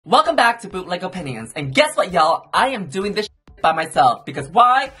Welcome back to Bootleg Opinions, and guess what, y'all? I am doing this by myself, because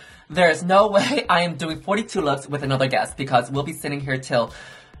why? There's no way I am doing 42 looks with another guest, because we'll be sitting here till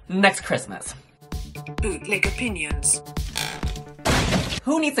next Christmas. Bootleg Opinions.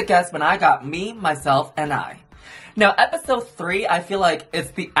 Who needs a guest when I got me, myself, and I? Now, episode 3, I feel like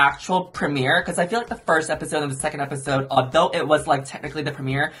it's the actual premiere, because I feel like the first episode and the second episode, although it was like technically the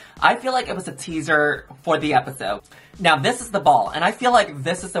premiere, I feel like it was a teaser for the episode. Now, this is the ball, and I feel like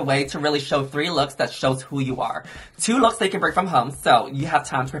this is a way to really show 3 looks that shows who you are. 2 looks that you can bring from home, so you have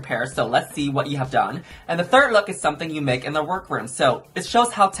time to prepare, so let's see what you have done. And the third look is something you make in the workroom, so it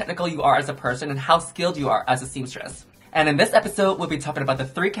shows how technical you are as a person and how skilled you are as a seamstress. And in this episode, we'll be talking about the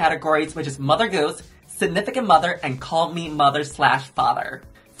 3 categories, which is Mother Goose, Significant Mother, and Call Me Mother/Father.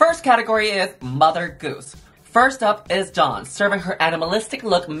 First category is Mother Goose. First up is Dawn, serving her animalistic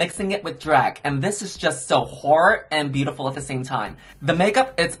look, mixing it with drag, and this is just so horror and beautiful at the same time. The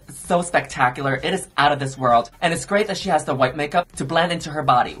makeup is so spectacular, it is out of this world, and it's great that she has the white makeup to blend into her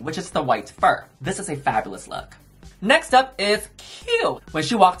body, which is the white fur. This is a fabulous look. Next up is Q. When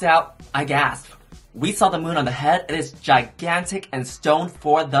she walked out, I gasped. We saw the moon on the head, it is gigantic and stoned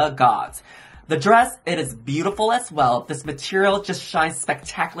for the gods. The dress, it is beautiful as well. This material just shines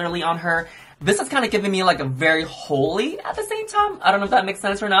spectacularly on her. This is kind of giving me like a very holy at the same time. I don't know if that makes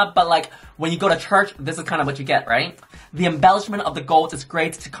sense or not, but like when you go to church, this is kind of what you get, right? The embellishment of the gold is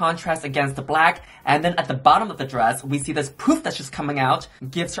great to contrast against the black. And then at the bottom of the dress, we see this poof that's just coming out.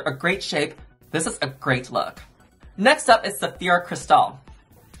 Gives her a great shape. This is a great look. Next up is Sapphira Cristál.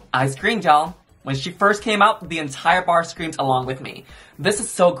 I screamed, y'all. When she first came out, the entire bar screamed along with me. This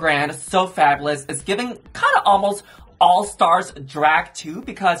is so grand, so fabulous. It's giving kind of almost All-Stars drag too,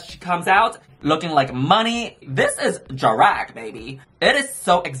 because she comes out looking like money. This is drag, baby. It is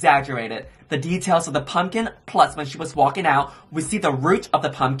so exaggerated. The details of the pumpkin, plus when she was walking out, we see the root of the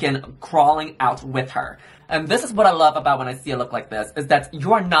pumpkin crawling out with her. And this is what I love about when I see a look like this, is that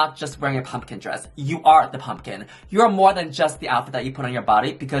you are not just wearing a pumpkin dress. You are the pumpkin. You are more than just the outfit that you put on your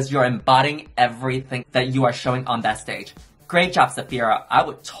body, because you're embodying everything that you are showing on that stage. Great job, Sapphira. I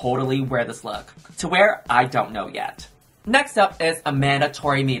would totally wear this look. To wear, I don't know yet. Next up is Amanda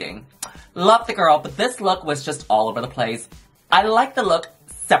Tori meeting. Love the girl, but this look was just all over the place. I like the look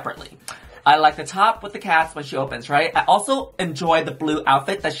separately. I like the top with the cats when she opens, right? I also enjoy the blue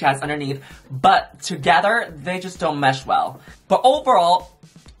outfit that she has underneath, but together, they just don't mesh well. But overall,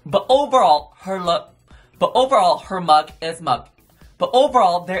 her mug is mug. But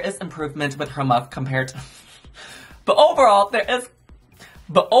overall, there is improvement with her mug compared to... But overall, there is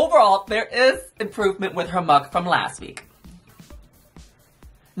improvement with her mug from last week.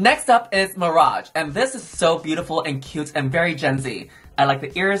 Next up is Mirage, and this is so beautiful and cute and very Gen Z. I like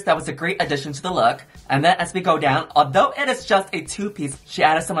the ears, that was a great addition to the look. And then as we go down, although it is just a 2-piece, she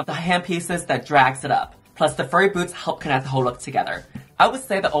added some of the hand pieces that drags it up. Plus the furry boots help connect the whole look together. I would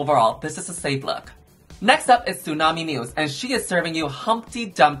say that overall, this is a safe look. Next up is Xunami Muse, and she is serving you Humpty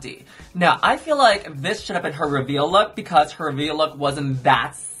Dumpty. Now, I feel like this should have been her reveal look, because her reveal look wasn't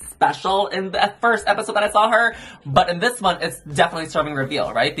that special in the first episode that I saw her, but in this one, it's definitely serving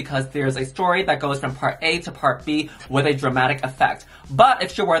reveal, right? Because there's a story that goes from part A to part B with a dramatic effect. But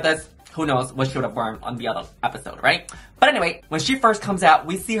if she wore this, who knows what she would have worn on the other episode, right? But anyway, when she first comes out,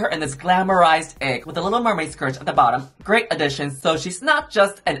 we see her in this glamorized egg with a little mermaid skirt at the bottom. Great addition, so she's not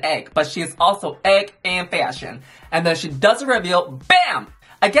just an egg, but she is also egg and fashion. And then she does a reveal, BAM!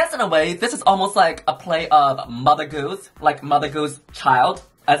 I guess in a way, this is almost like a play of Mother Goose, like Mother Goose child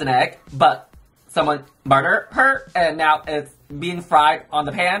as an egg, but someone murdered her, and now it's being fried on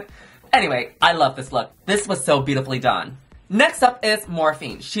the pan. Anyway, I love this look. This was so beautifully done. Next up is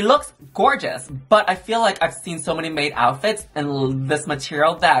Morphine. She looks gorgeous, but I feel like I've seen so many made outfits in this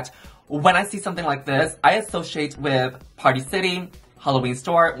material that when I see something like this, I associate with Party City, Halloween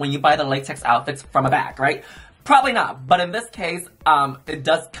store, when you buy the latex outfits from a bag, right? Probably not, but in this case, it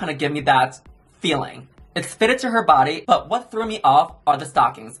does kind of give me that feeling. It's fitted to her body, but what threw me off are the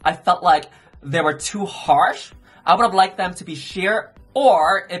stockings. I felt like they were too harsh. I would have liked them to be sheer,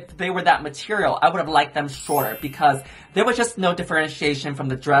 or if they were that material, I would have liked them shorter, because there was just no differentiation from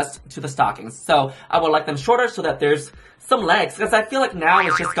the dress to the stockings. So I would like them shorter so that there's some legs, because I feel like now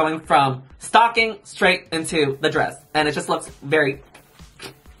it's just going from stocking straight into the dress, and it just looks very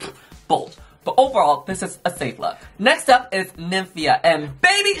bold. But overall, this is a safe look. Next up is Nymphia, and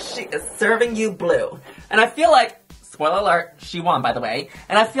baby, she is serving you blue. And I feel like, spoiler alert, she won, by the way.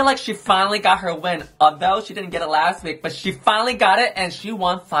 And I feel like she finally got her win, although she didn't get it last week, but she finally got it, and she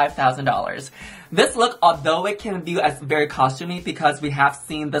won $5,000. This look, although it can view as very costumey because we have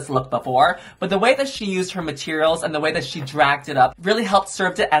seen this look before, but the way that she used her materials and the way that she dragged it up really helped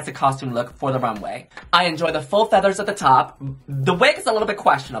serve it as a costume look for the runway. I enjoy the full feathers at the top. The wig is a little bit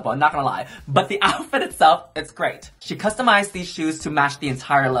questionable, I'm not gonna lie, but the outfit itself, it's great. She customized these shoes to match the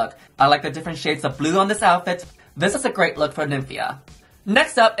entire look. I like the different shades of blue on this outfit. This is a great look for Nymphia.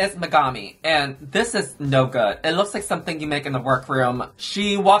 Next up is Megami, and this is no good. It looks like something you make in the workroom.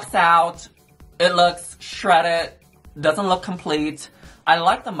 She walks out, it looks shredded, doesn't look complete. I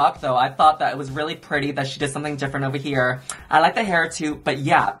like the muck though. I thought that it was really pretty that she did something different over here. I like the hair too, but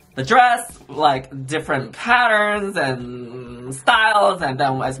yeah, the dress, like different patterns and styles, and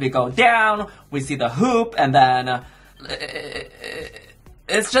then as we go down, we see the hoop, and then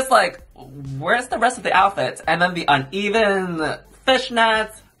it's just like, where's the rest of the outfit? And then the uneven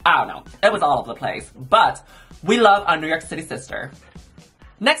fishnets, I don't know. It was all over the place, but we love our New York City sister.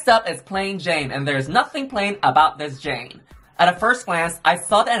 Next up is Plain Jane, and there's nothing plain about this Jane. At a first glance, I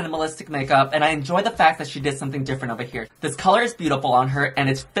saw the animalistic makeup, and I enjoy the fact that she did something different over here. This color is beautiful on her, and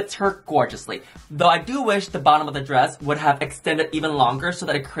it fits her gorgeously. Though I do wish the bottom of the dress would have extended even longer so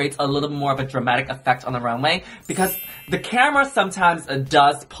that it creates a little more of a dramatic effect on the runway, because the camera sometimes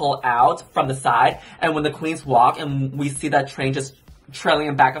does pull out from the side, and when the queens walk and we see that train just trailing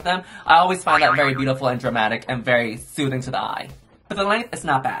in back of them, I always find that very beautiful and dramatic and very soothing to the eye. But the length is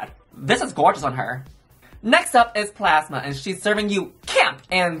not bad. This is gorgeous on her. Next up is Plasma, and she's serving you camp.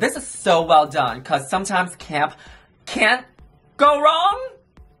 And this is so well done, because sometimes camp can't go wrong.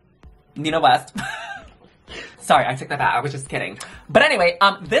 Nina West. Sorry, I took that back. I was just kidding. But anyway,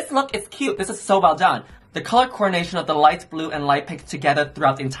 this look is cute. This is so well done. The color coordination of the light blue and light pink together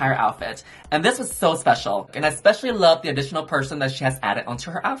throughout the entire outfit. And this was so special. And I especially love the additional person that she has added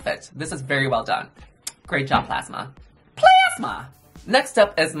onto her outfit. This is very well done. Great job, Plasma. Plasma! Next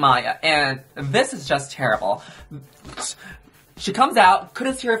up is Mhi'ya, and this is just terrible. She comes out,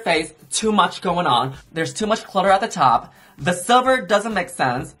 couldn't see her face, too much going on. There's too much clutter at the top. The silver doesn't make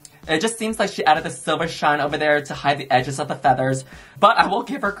sense. It just seems like she added the silver shine over there to hide the edges of the feathers. But I will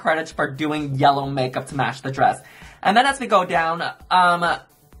give her credit for doing yellow makeup to match the dress. And then as we go down,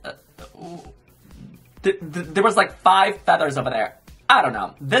 there was like 5 feathers over there. I don't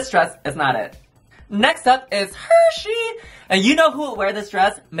know. This dress is not it. Next up is Hershii, and you know who will wear this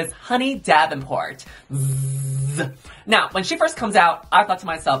dress? Miss Honey Davenport. Zzz. Now, when she first comes out, I thought to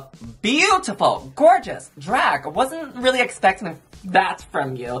myself, beautiful, gorgeous, drag. I wasn't really expecting that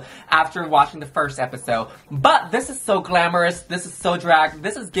from you after watching the first episode. But this is so glamorous, this is so drag,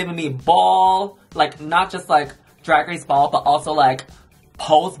 this is giving me ball, like not just like Drag Race ball, but also like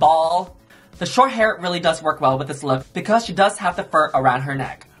pose ball. The short hair really does work well with this look because she does have the fur around her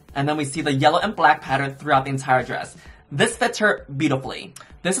neck. And then we see the yellow and black pattern throughout the entire dress. This fits her beautifully.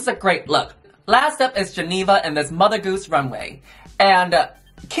 This is a great look. Last up is Geneva in this Mother Goose runway. And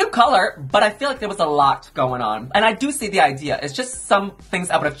cute color, but I feel like there was a lot going on. And I do see the idea. It's just some things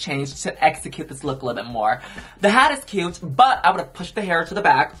I would have changed to execute this look a little bit more. The hat is cute, but I would have pushed the hair to the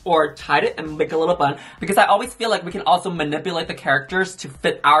back or tied it and make a little bun because I always feel like we can also manipulate the characters to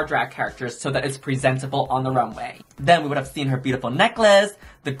fit our drag characters so that it's presentable on the runway. Then we would have seen her beautiful necklace,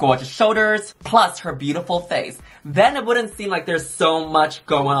 the gorgeous shoulders, plus her beautiful face. Then it wouldn't seem like there's so much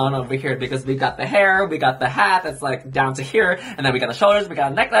going on over here because we got the hair, we got the hat that's like down to here, and then we got the shoulders, we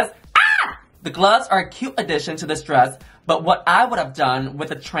got a necklace. Ah! The gloves are a cute addition to this dress, but what I would have done with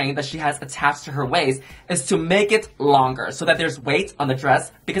the train that she has attached to her waist is to make it longer so that there's weight on the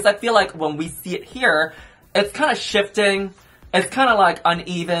dress, because I feel like when we see it here, it's kind of shifting. It's kind of like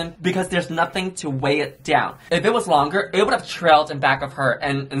uneven because there's nothing to weigh it down. If it was longer, it would have trailed in back of her,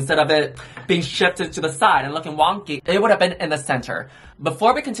 and instead of it being shifted to the side and looking wonky, it would have been in the center.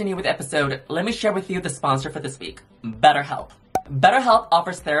 Before we continue with the episode, let me share with you the sponsor for this week, BetterHelp. BetterHelp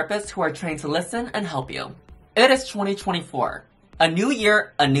offers therapists who are trained to listen and help you. It is 2024. A new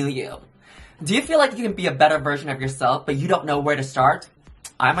year, a new you. Do you feel like you can be a better version of yourself, but you don't know where to start?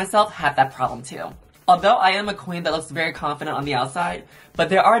 I myself had that problem too. Although I am a queen that looks very confident on the outside, but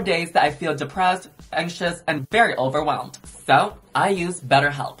there are days that I feel depressed, anxious, and very overwhelmed. So, I use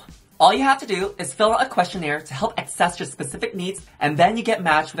BetterHelp. All you have to do is fill out a questionnaire to help assess your specific needs, and then you get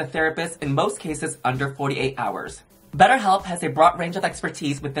matched with a therapist in most cases under 48 hours. BetterHelp has a broad range of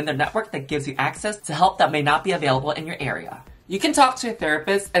expertise within their network that gives you access to help that may not be available in your area. You can talk to a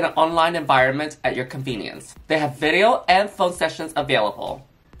therapist in an online environment at your convenience. They have video and phone sessions available.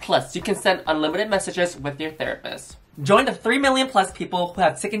 Plus, you can send unlimited messages with your therapist. Join the 3 million plus people who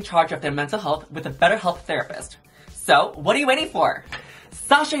have taken charge of their mental health with a BetterHelp therapist. So, what are you waiting for?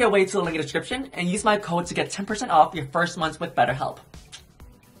 Sasha your way to the link in the description and use my code to get 10% off your first month with BetterHelp.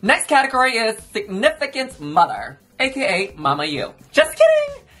 Next category is Significant Mother, aka Mama You. Just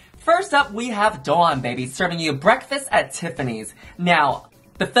kidding! First up, we have Dawn, baby, serving you Breakfast at Tiffany's. Now,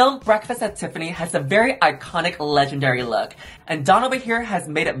 the film Breakfast at Tiffany has a very iconic, legendary look, and Dawn over here has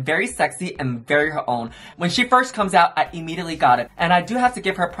made it very sexy and very her own. When she first comes out, I immediately got it, and I do have to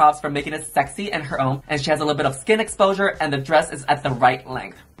give her props for making it sexy and her own, and she has a little bit of skin exposure, and the dress is at the right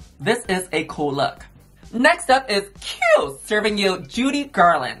length. This is a cool look. Next up is Q, serving you Judy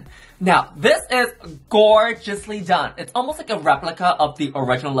Garland. Now, this is gorgeously done. It's almost like a replica of the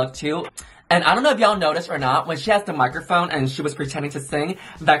original look too. And I don't know if y'all noticed or not, when she has the microphone and she was pretending to sing,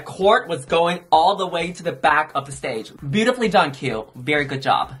 that cord was going all the way to the back of the stage. Beautifully done, Q. Very good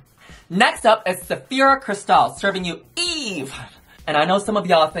job. Next up is Sapphira Cristál, serving you Eve. And I know some of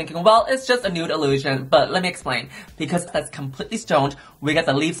y'all are thinking, well, it's just a nude illusion, but let me explain. Because that's completely stoned, we got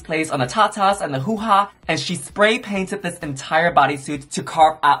the leaves placed on the tatas and the hoo-ha, and she spray painted this entire bodysuit to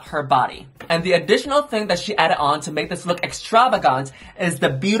carve out her body. And the additional thing that she added on to make this look extravagant is the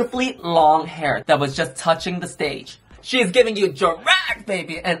beautifully long hair that was just touching the stage. She is giving you drag,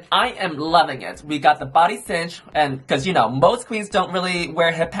 baby, and I am loving it. We got the body cinch, and because, you know, most queens don't really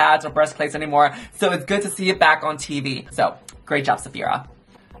wear hip pads or breastplates anymore, so it's good to see it back on TV. So, great job, Sapphira.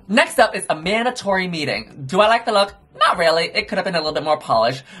 Next up is a mandatory meeting. Do I like the look? Not really. It could have been a little bit more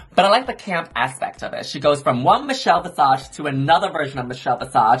polished, but I like the camp aspect of it. She goes from one Michelle Visage to another version of Michelle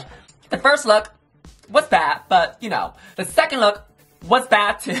Visage. The first look was bad, but, you know. The second look was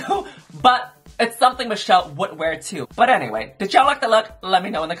bad too, but it's something Michelle would wear too. But anyway, did y'all like the look? Let me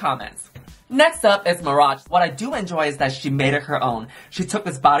know in the comments. Next up is Mirage. What I do enjoy is that she made it her own. She took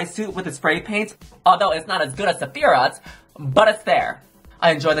this bodysuit with the spray paint, although it's not as good as Sapphira's, but it's there.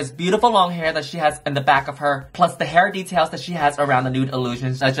 I enjoy this beautiful long hair that she has in the back of her, plus the hair details that she has around the nude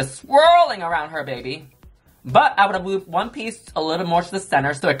illusions that's just swirling around her, baby. But I would have moved one piece a little bit more to the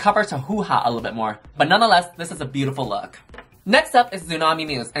center so it covers her hoo-ha a little bit more. But nonetheless, this is a beautiful look. Next up is Xunami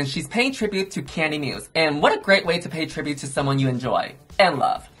Muse, and she's paying tribute to Candy Muse. And what a great way to pay tribute to someone you enjoy and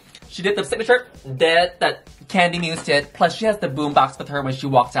love. She did the signature did that Candy Muse did, plus she has the boombox with her when she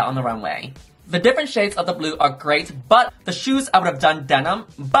walked out on the runway. The different shades of the blue are great, but the shoes I would have done denim,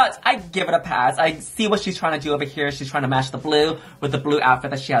 but I give it a pass. I see what she's trying to do over here. She's trying to match the blue with the blue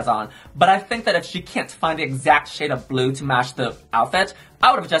outfit that she has on. But I think that if she can't find the exact shade of blue to match the outfit,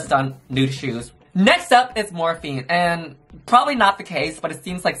 I would have just done nude shoes. Next up is Morphine, and probably not the case, but it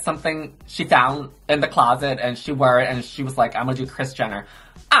seems like something she found in the closet and she wore it and she was like, I'm gonna do Kris Jenner.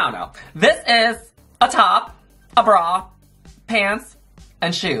 I don't know. This is a top, a bra, pants,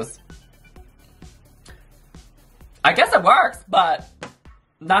 and shoes. I guess it works, but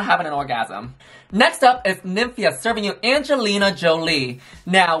not having an orgasm. Next up is Nymphia, serving you Angelina Jolie.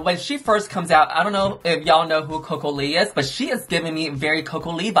 Now, when she first comes out, I don't know if y'all know who Coco Lee is, but she is giving me very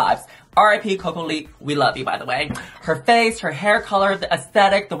Coco Lee vibes. R.I.P. Coco Lee, we love you, by the way. Her face, her hair color, the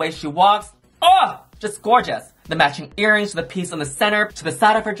aesthetic, the way she walks, oh, just gorgeous. The matching earrings, the piece on the center, to the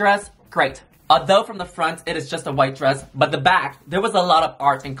side of her dress, great. Although from the front, it is just a white dress, but the back, there was a lot of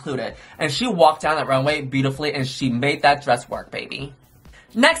art included. And she walked down that runway beautifully and she made that dress work, baby.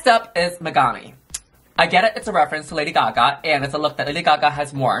 Next up is Megami. I get it, it's a reference to Lady Gaga, and it's a look that Lady Gaga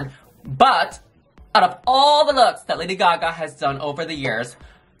has worn. But, out of all the looks that Lady Gaga has done over the years,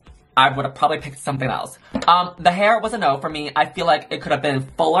 I would have probably picked something else. The hair was a no for me. I feel like it could have been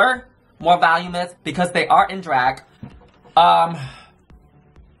fuller, more voluminous, because they are in drag. Hell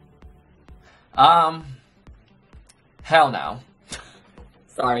no.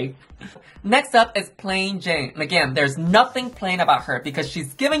 Sorry. Next up is Plain Jane. And again, there's nothing plain about her because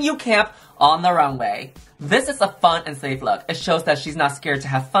she's giving you camp on the runway. This is a fun and safe look. It shows that she's not scared to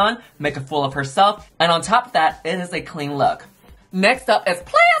have fun, make a fool of herself, and on top of that, it is a clean look. Next up is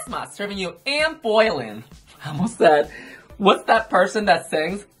Plasma, serving you Anne Boleyn. I almost said, what's that person that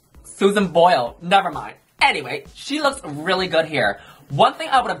sings? Susan Boyle. Never mind. Anyway, she looks really good here. One thing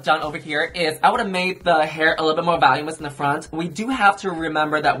I would have done over here is I would have made the hair a little bit more voluminous in the front. We do have to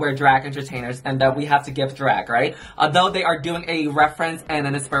remember that we're drag entertainers and that we have to give drag, right? Although they are doing a reference and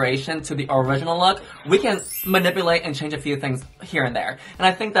an inspiration to the original look, we can manipulate and change a few things here and there. And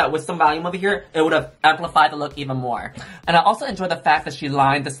I think that with some volume over here, it would have amplified the look even more. And I also enjoy the fact that she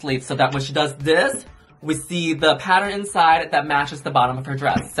lined the sleeves so that when she does this, we see the pattern inside that matches the bottom of her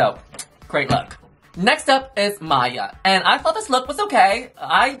dress. So, great look. Next up is Mhi'ya, and I thought this look was okay.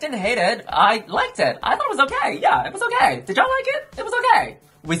 I didn't hate it. I liked it. I thought it was okay. Yeah, it was okay. Did y'all like it? It was okay.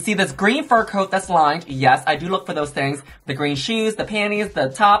 We see this green fur coat that's lined. Yes, I do look for those things. The green shoes, the panties, the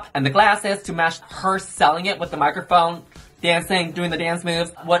top, and the glasses to match her selling it with the microphone. dancing, doing the dance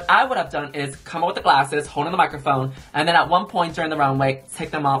moves. What I would have done is come up with the glasses, holding the microphone, and then at one point during the runway,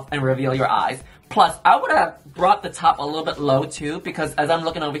 take them off and reveal your eyes. Plus, I would have brought the top a little bit low too, because as I'm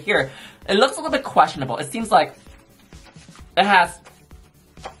looking over here, it looks a little bit questionable. It seems like it has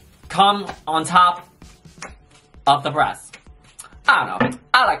come on top of the breast. I don't know.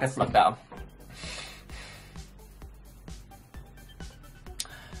 I like this look though.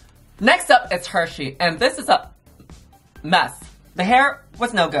 Next up is Hershii, and this is a mess. The hair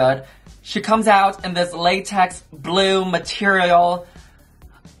was no good. She comes out in this latex blue material.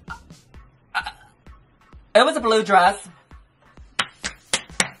 It was a blue dress.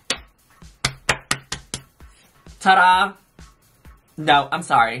 Ta-da! No, I'm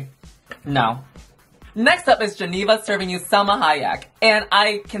sorry. No. Next up is Geneva serving you Salma Hayek. And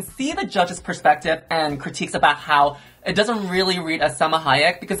I can see the judge's perspective and critiques about how it doesn't really read as Salma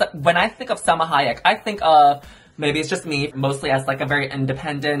Hayek, because when I think of Salma Hayek, I think of, maybe it's just me, mostly as like a very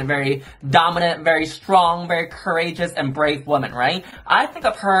independent, very dominant, very strong, very courageous and brave woman, right? I think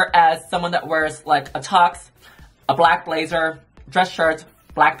of her as someone that wears like a tux, a black blazer, dress shirt,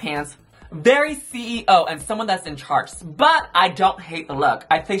 black pants, very CEO and someone that's in charge. But I don't hate the look.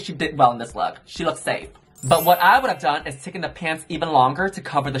 I think she did well in this look. She looks safe. But what I would have done is taken the pants even longer to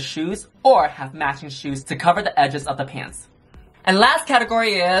cover the shoes, or have matching shoes to cover the edges of the pants. And last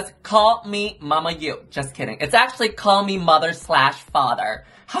category is Call Me Mama You. Just kidding. It's actually Call Me Mother/Father.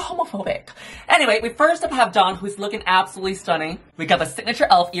 How homophobic. Anyway, we first up have Dawn, who's looking absolutely stunning. We got the signature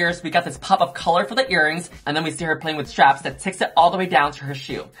elf ears, we got this pop of color for the earrings, and then we see her playing with straps that takes it all the way down to her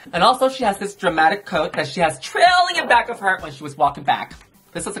shoe. And also she has this dramatic coat that she has trailing in back of her when she was walking back.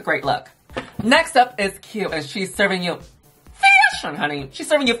 This is a great look. Next up is Q, and she's serving you fashion, honey. She's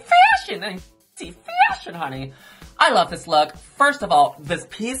serving you fashion, and see fashion, honey. I love this look. First of all, this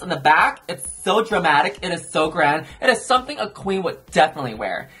piece in the back, it's so dramatic, it is so grand. It is something a queen would definitely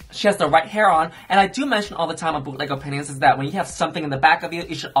wear. She has the right hair on, and I do mention all the time on Bootleg Opinions is that when you have something in the back of you,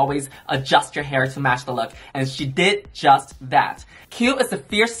 you should always adjust your hair to match the look. And she did just that. Q is a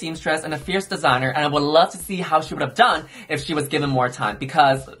fierce seamstress and a fierce designer, and I would love to see how she would have done if she was given more time,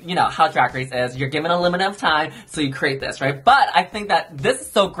 because, you know, how Drag Race is, you're given a limit of time, so you create this, right? But I think that this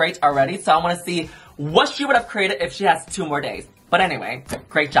is so great already, so I want to see what she would have created if she has 2 more days. But anyway,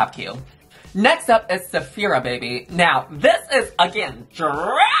 great job, Q. Next up is Sapphira, baby. Now, this is, again,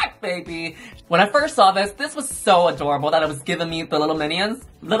 drag, baby. When I first saw this, this was so adorable that it was giving me the little minions?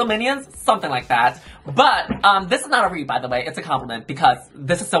 Little minions? Something like that. But, this is not a read, by the way. It's a compliment, because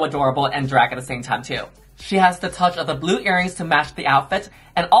this is so adorable and drag at the same time, too. She has the touch of the blue earrings to match the outfit,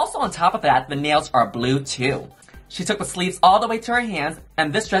 and also on top of that, the nails are blue, too. She took the sleeves all the way to her hands,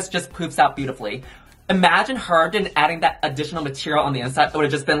 and this dress just poops out beautifully. Imagine her then adding that additional material on the inside. It would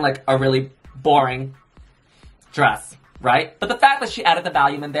have just been like a really boring dress, right? But the fact that she added the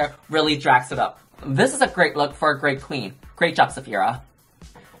volume in there really drags it up. This is a great look for a great queen. Great job, Sapphira.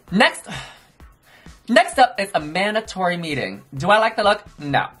 Next up is a mandatory meeting. Do I like the look?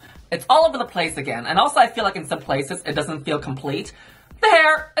 No. It's all over the place again. And also I feel like in some places it doesn't feel complete. The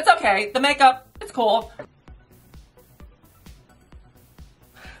hair, it's okay. The makeup, it's cool.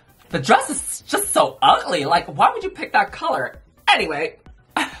 The dress is just so ugly. Like, why would you pick that color? Anyway.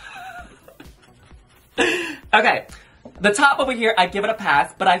 Okay. The top over here, I give it a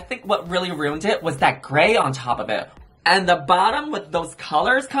pass, but I think what really ruined it was that gray on top of it. And the bottom with those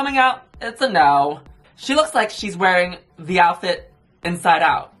colors coming out, it's a no. She looks like she's wearing the outfit inside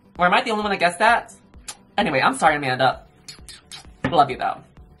out. Or am I the only one that guessed that? Anyway, I'm sorry, Amanda. Love you, though.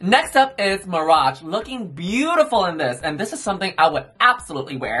 Next up is Mirage, looking beautiful in this, and this is something I would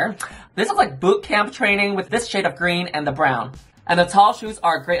absolutely wear. This is like boot camp training with this shade of green and the brown. And the tall shoes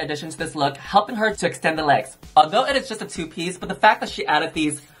are a great addition to this look, helping her to extend the legs. Although it is just a 2-piece, but the fact that she added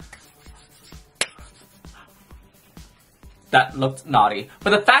these... That looked naughty. But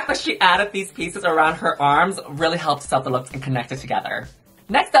the fact that she added these pieces around her arms really helped sell the look and connect it together.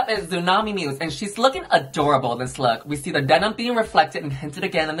 Next up is Xunami Muse, and she's looking adorable in this look. We see the denim being reflected and hinted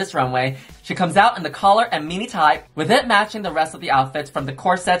again in this runway. She comes out in the collar and mini tie, with it matching the rest of the outfit from the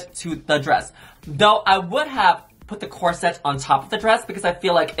corset to the dress. Though I would have put the corset on top of the dress, because I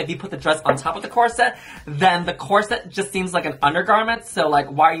feel like if you put the dress on top of the corset, then the corset just seems like an undergarment. So like,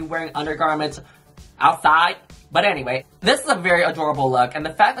 why are you wearing undergarments outside? But anyway, this is a very adorable look, and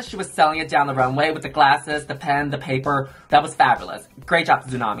the fact that she was selling it down the runway with the glasses, the pen, the paper, that was fabulous. Great job,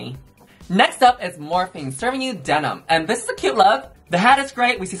 Xunami. Next up is Morphine, serving you denim, and this is a cute look. The hat is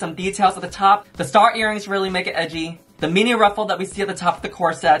great, we see some details at the top. The star earrings really make it edgy. The mini ruffle that we see at the top of the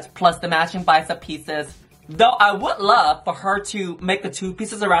corset, plus the matching bicep pieces. Though I would love for her to make the two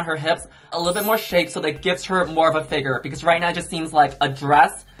pieces around her hips a little bit more shape so that it gives her more of a figure. Because right now it just seems like a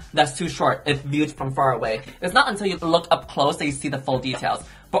dress that's too short if viewed from far away. It's not until you look up close that you see the full details.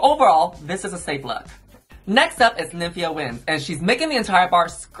 But overall, this is a safe look. Next up is Nymphia wins, and she's making the entire bar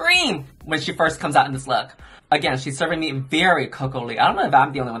scream when she first comes out in this look. Again, she's serving me very Coco-ly. I don't know if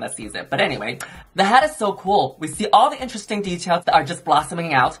I'm the only one that sees it, but anyway. The hat is so cool. We see all the interesting details that are just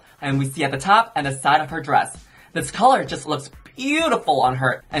blossoming out, and we see at the top and the side of her dress. This color just looks beautiful on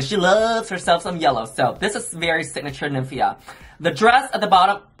her, and she loves herself some yellow, so this is very signature Nymphia. The dress at the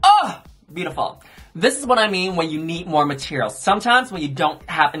bottom, oh, beautiful. This is what I mean when you need more materials. Sometimes when you don't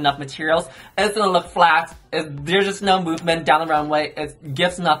have enough materials, it's gonna look flat. There's just no movement down the runway. It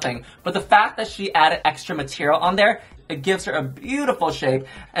gives nothing. But the fact that she added extra material on there, it gives her a beautiful shape.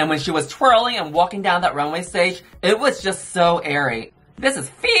 And when she was twirling and walking down that runway stage, it was just so airy. This is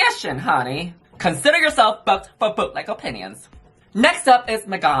fashion, honey. Consider yourself booked for Bootleg Opinions. Next up is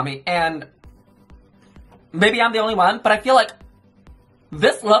Megami, and maybe I'm the only one, but I feel like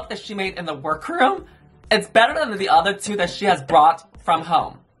this look that she made in the workroom, it's better than the other two that she has brought from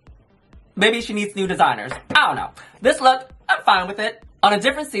home. Maybe she needs new designers. I don't know. This look, I'm fine with it. On a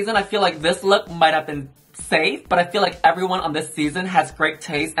different season, I feel like this look might have been safe, but I feel like everyone on this season has great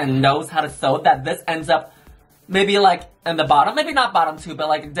taste and knows how to sew that this ends up maybe like in the bottom, maybe not bottom 2, but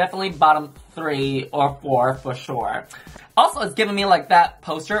like definitely bottom 3 or 4 for sure. Also, it's giving me like that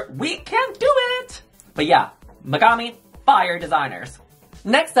poster, we can do it! But yeah, Megami, fire designers.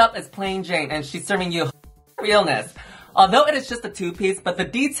 Next up is Plain Jane, and she's serving you realness. Although it is just a two-piece, but the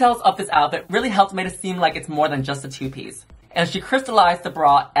details of this outfit really helped make it seem like it's more than just a two-piece. And she crystallized the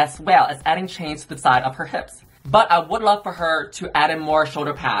bra as well as adding chains to the side of her hips. But I would love for her to add in more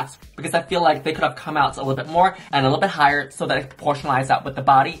shoulder pads, because I feel like they could have come out a little bit more and a little bit higher so that it proportionalized out with the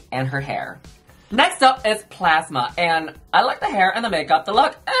body and her hair. Next up is Plasma, and I like the hair and the makeup. The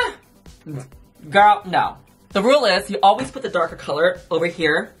look, girl, no. The rule is you always put the darker color over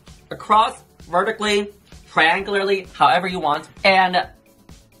here, across, vertically, triangularly, however you want, and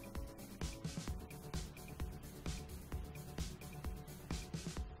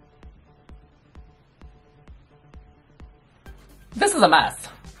this is a mess.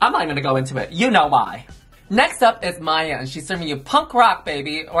 I'm not even gonna go into it. You know why. Next up is Mhi'ya, and she's serving you punk rock,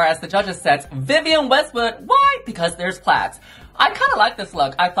 baby, or as the judges said, Vivienne Westwood. Why? Because there's plaids. I kind of like this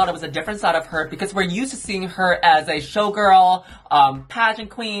look. I thought it was a different side of her because we're used to seeing her as a showgirl, pageant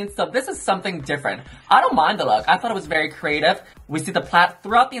queen, so this is something different. I don't mind the look. I thought it was very creative. We see the plaid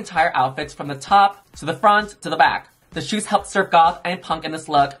throughout the entire outfit from the top to the front to the back. The shoes helped serve goth and punk in this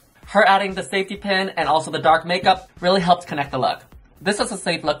look. Her adding the safety pin and also the dark makeup really helped connect the look. This is a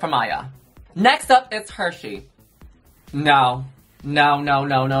safe look for Mhi'ya. Next up is Hershii. No.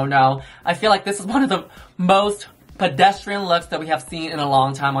 I feel like this is one of the most pedestrian looks that we have seen in a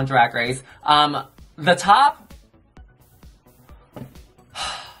long time on Drag Race. The top,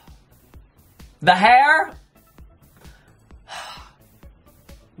 the hair,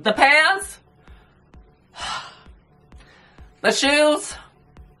 the pants, the shoes.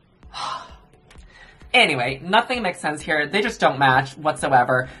 Anyway, nothing makes sense here. They just don't match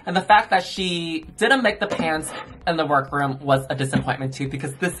whatsoever. And the fact that she didn't make the pants in the workroom was a disappointment too,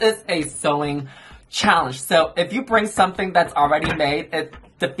 because this is a sewing challenge. So if you bring something that's already made, it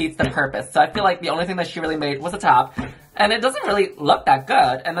defeats the purpose. So I feel like the only thing that she really made was a top, and it doesn't really look that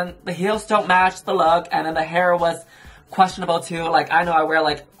good. And then the heels don't match the look, and then the hair was questionable too. Like, I know I wear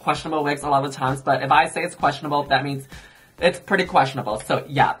like questionable wigs a lot of the times, but if I say it's questionable, that means it's pretty questionable. So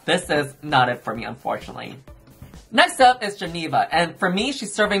yeah, this is not it for me, unfortunately. Next up is Geneva, and for me,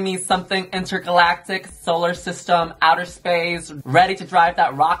 she's serving me something intergalactic, solar system, outer space, ready to drive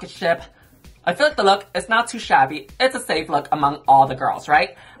that rocket ship. I feel like the look is not too shabby. It's a safe look among all the girls,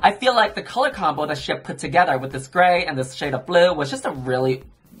 right? I feel like the color combo that she put together with this gray and this shade of blue was just a really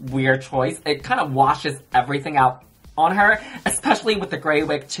weird choice. It kind of washes everything out on her, especially with the gray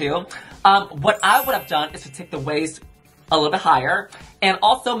wig too. What I would have done is to take the waist a little bit higher and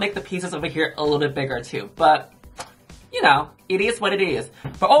also make the pieces over here a little bit bigger too. But, you know, it is what it is.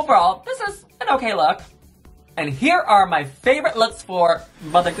 But overall, this is an okay look. And here are my favorite looks for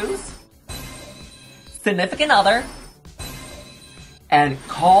Mother Goose, Significant Other, and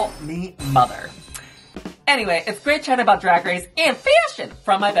Call Me Mother. Anyway, it's great chatting about Drag Race and fashion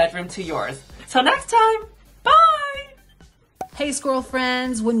from my bedroom to yours. Till next time, bye! Hey squirrel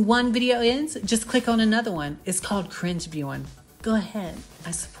friends, when one video ends, just click on another one. It's called cringe viewing. Go ahead,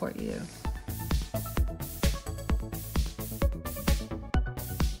 I support you.